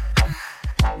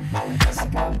 Cause I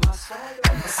got my swagger. I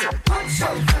said, put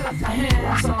your filthy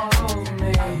hands all over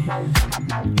me.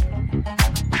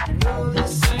 No,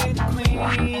 this ain't the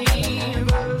clean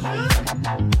version.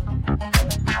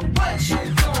 What you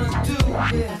gonna do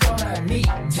with all that meat?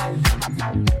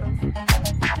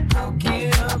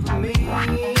 Cooking up a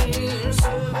mean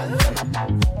server.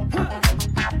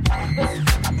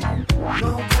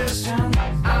 No question,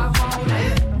 I want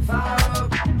it. Fire up,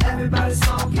 everybody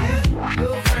smoking.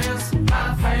 Your friends,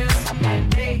 my friends, and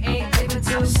they ain't leaving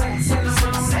till 6 in the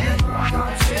morning.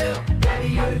 Come chill, baby,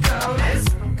 you the coldest.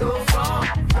 Go far,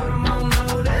 put them on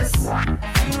notice.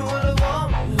 You know what I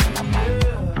want,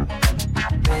 yeah.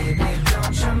 Baby,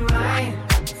 don't you mind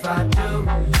if I do?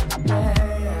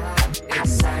 Yeah,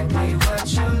 exactly what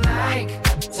you like.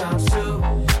 Times 2,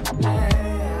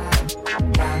 yeah.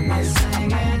 Got me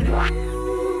singing,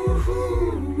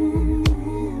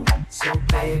 ooh. So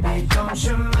baby, don't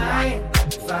you mind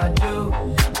if I do?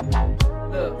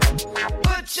 Look,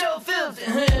 put your filthy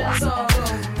hands all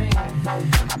over me.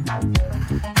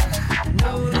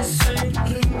 No, this ain't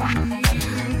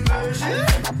clean version.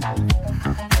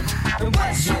 And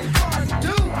what you gonna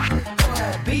do for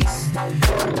that beast?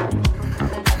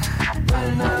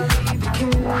 When I leave the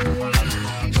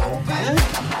cage open,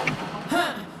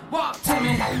 walk to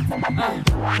me.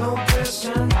 No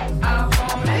question, I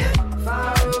want it.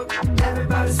 Fire up,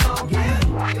 everybody smoking.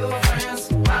 Your friends,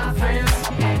 my friends,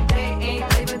 and they ain't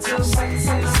leaving till 6 in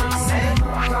the morning.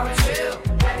 Call it chill,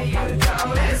 baby, you the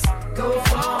coldest. Go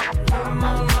far, put them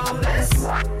on notice.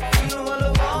 You know what I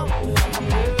want,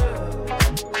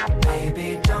 yeah. Baby,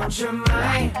 don't you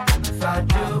mind if I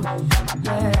do?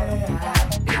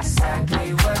 Yeah,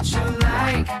 exactly what you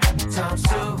like. Times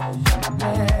 2,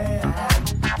 yeah.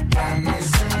 Got me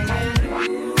singing, ooh.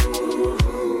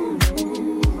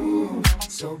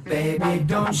 So baby,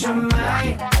 don't you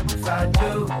mind if I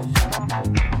do?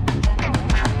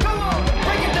 Come on,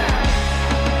 break it down.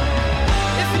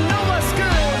 If you know what's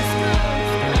good.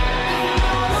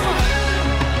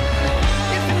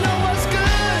 If you know what's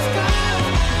good.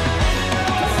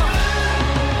 Come on.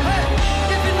 Hey,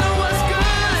 if you know what's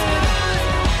good.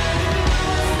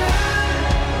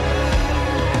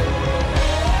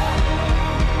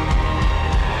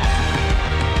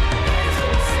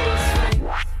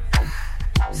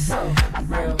 So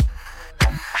real.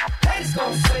 Haters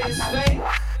gon' say it's fake.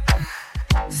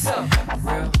 So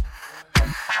real.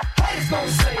 Haters gon'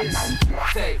 say it's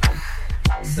fake.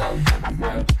 So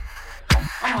real.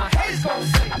 All my haters gon'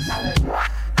 say it's fake.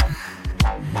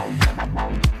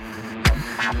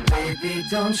 Baby,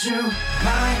 don't you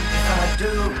mind if I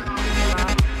do?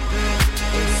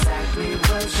 Exactly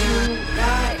what you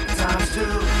like. Times 2.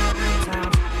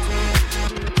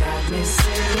 Got me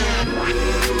singing.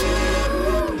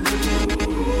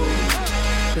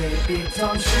 Baby,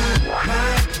 don't you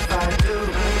mind if I do?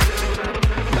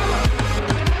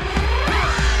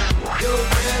 Your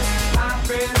friends, my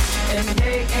friends, and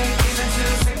they ain't even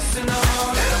till 6 in the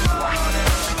morning.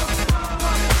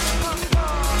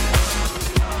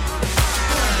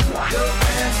 Your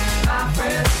friends, my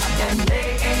friends, and they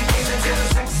ain't even till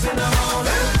 6 in the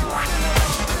morning.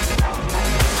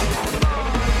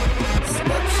 So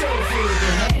put your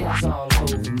filthy hands all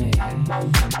over me.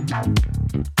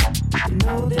 You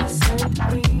know this ain't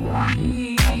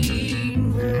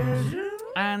green version.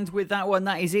 And with that one.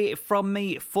 That is it from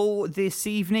me for this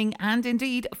evening, and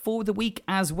indeed for the week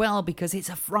as well, because it's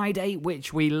a Friday,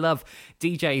 which we love.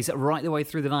 DJs right the way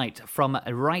through the night from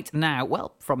right now,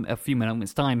 well, from a few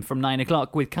moments time, from 9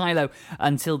 o'clock with Kylo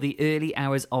until the early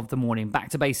hours of the morning.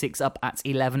 Back to Basics up at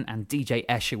 11, and DJ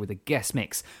Escher with a guest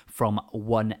mix from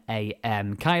 1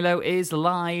 a.m. Kylo is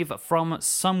live from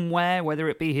somewhere, whether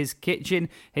it be his kitchen,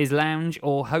 his lounge,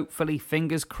 or hopefully,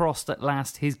 fingers crossed at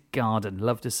last, his garden.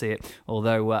 Love to see it,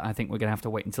 although I think we're going to have to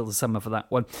wait until the summer for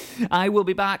that one. I will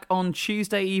be back on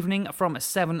Tuesday evening from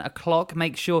 7 o'clock.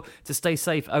 Make sure to stay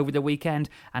safe over the weekend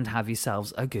and have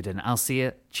yourselves a good one. I'll see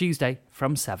you Tuesday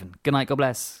from 7. Good night, God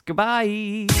bless.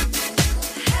 Goodbye.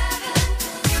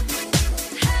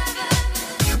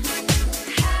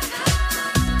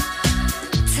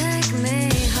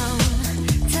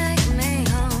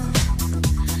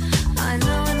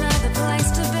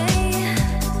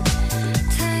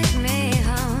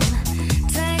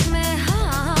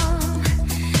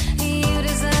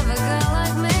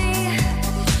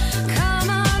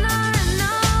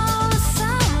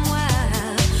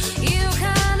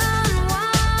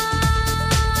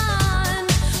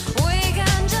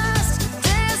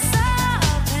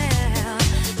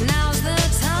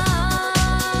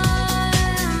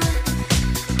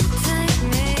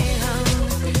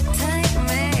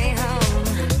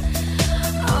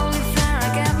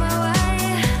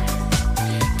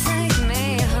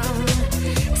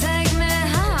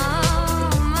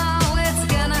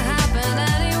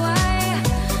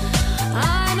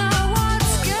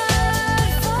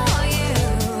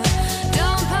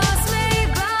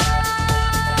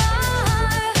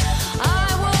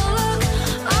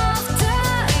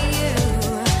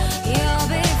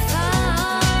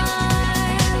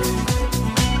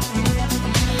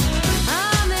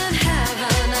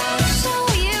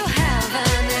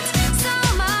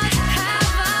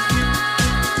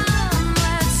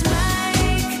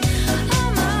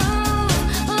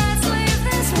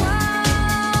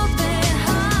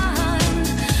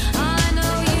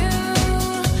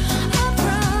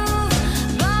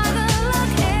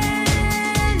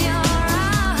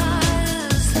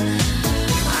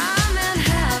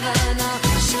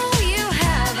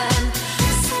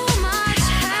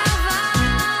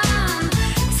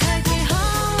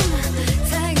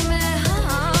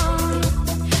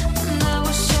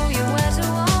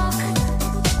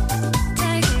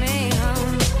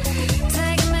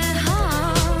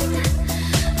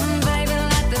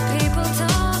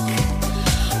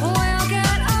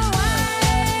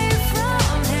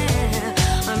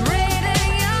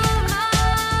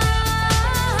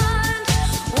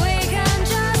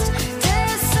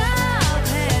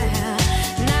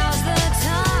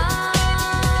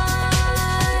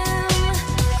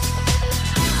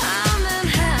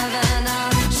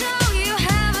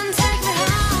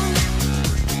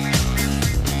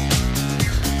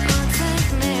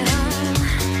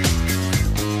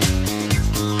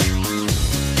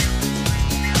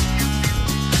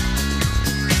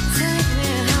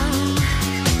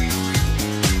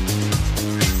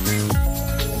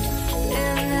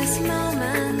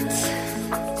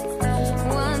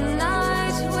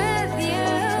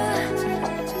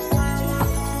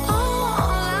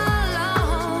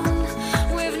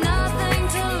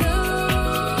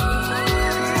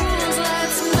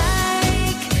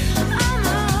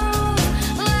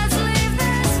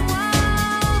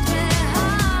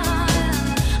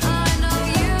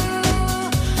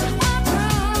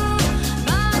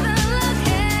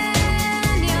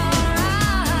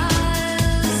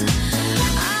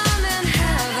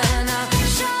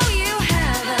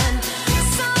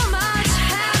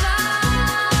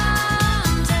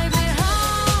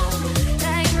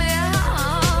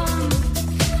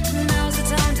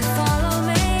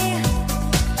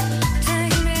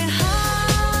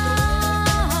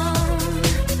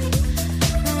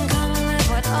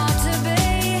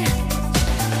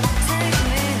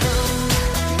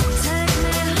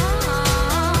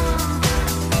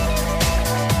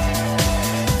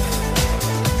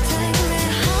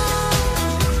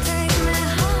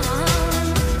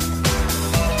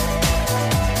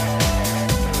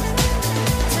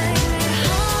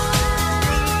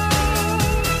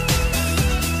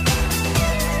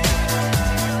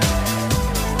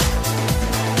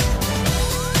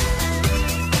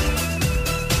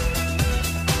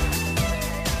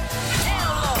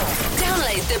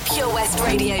 Pure West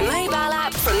Radio mobile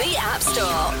app from the App Store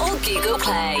or Google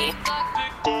Play.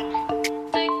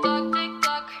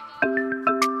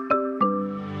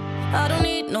 I don't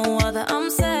need no other, I'm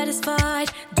satisfied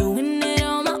doing it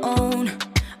on my own.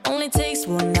 Only takes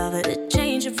one lover to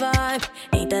change your vibe.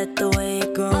 Ain't that the way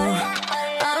it goes?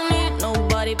 I don't need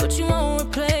nobody but you.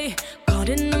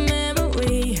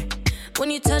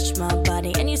 you touch my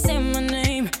body and you say my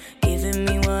name, giving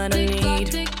me what I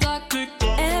need.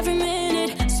 Every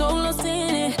minute, so lost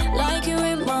in it, like you're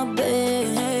in my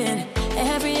bed.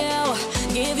 Every hour,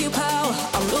 give you power,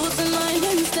 I'm losing mine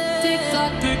instead.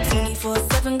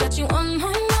 24/7, got you on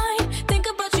my mind, think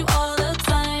about you all the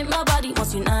time. My body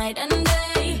wants you night and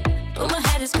day, but my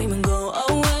head is screaming, go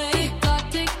away.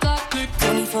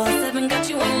 24/7, got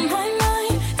you on my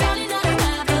mind, telling that I don't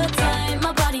have the time.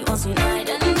 My body wants you night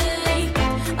and day,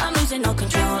 I'm losing all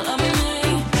control of me.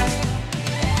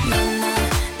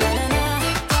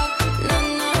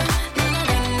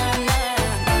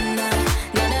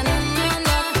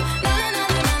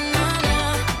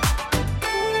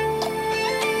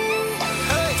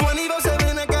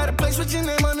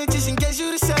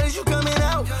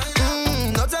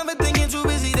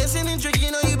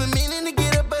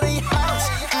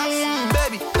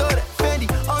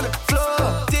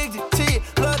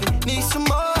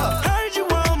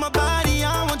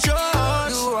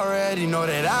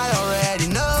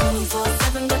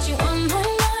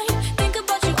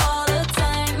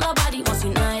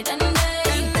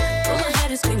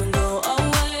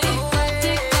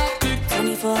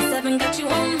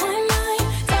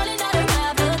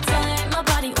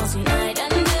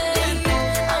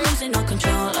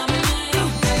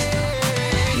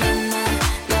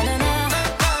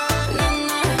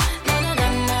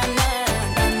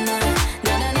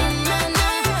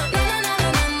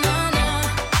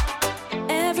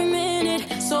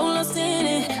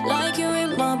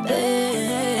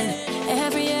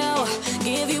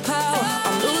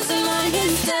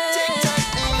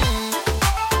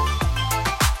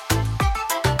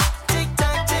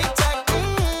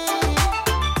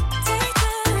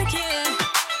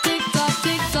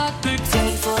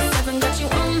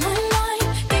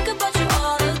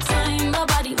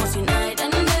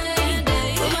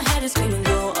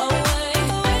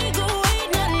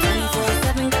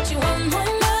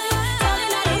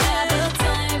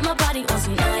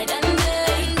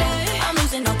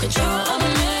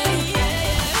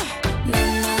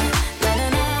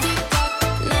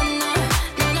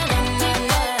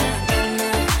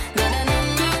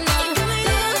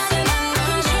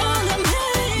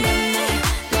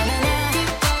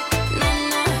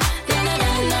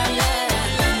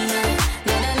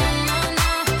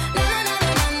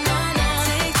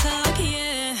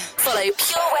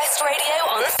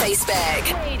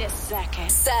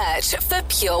 Search for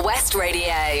Pure West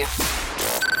Radio.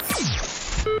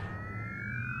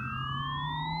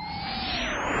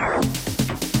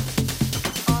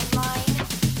 Online,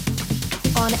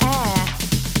 on air,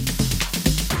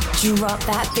 drop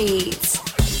that beat.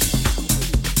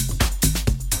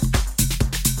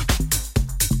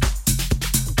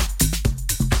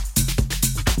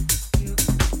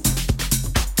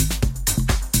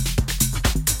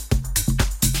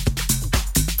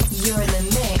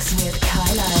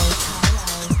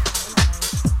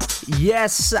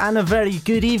 Yes, and a very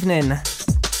good evening.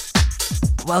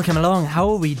 Welcome along. How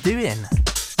are we doing?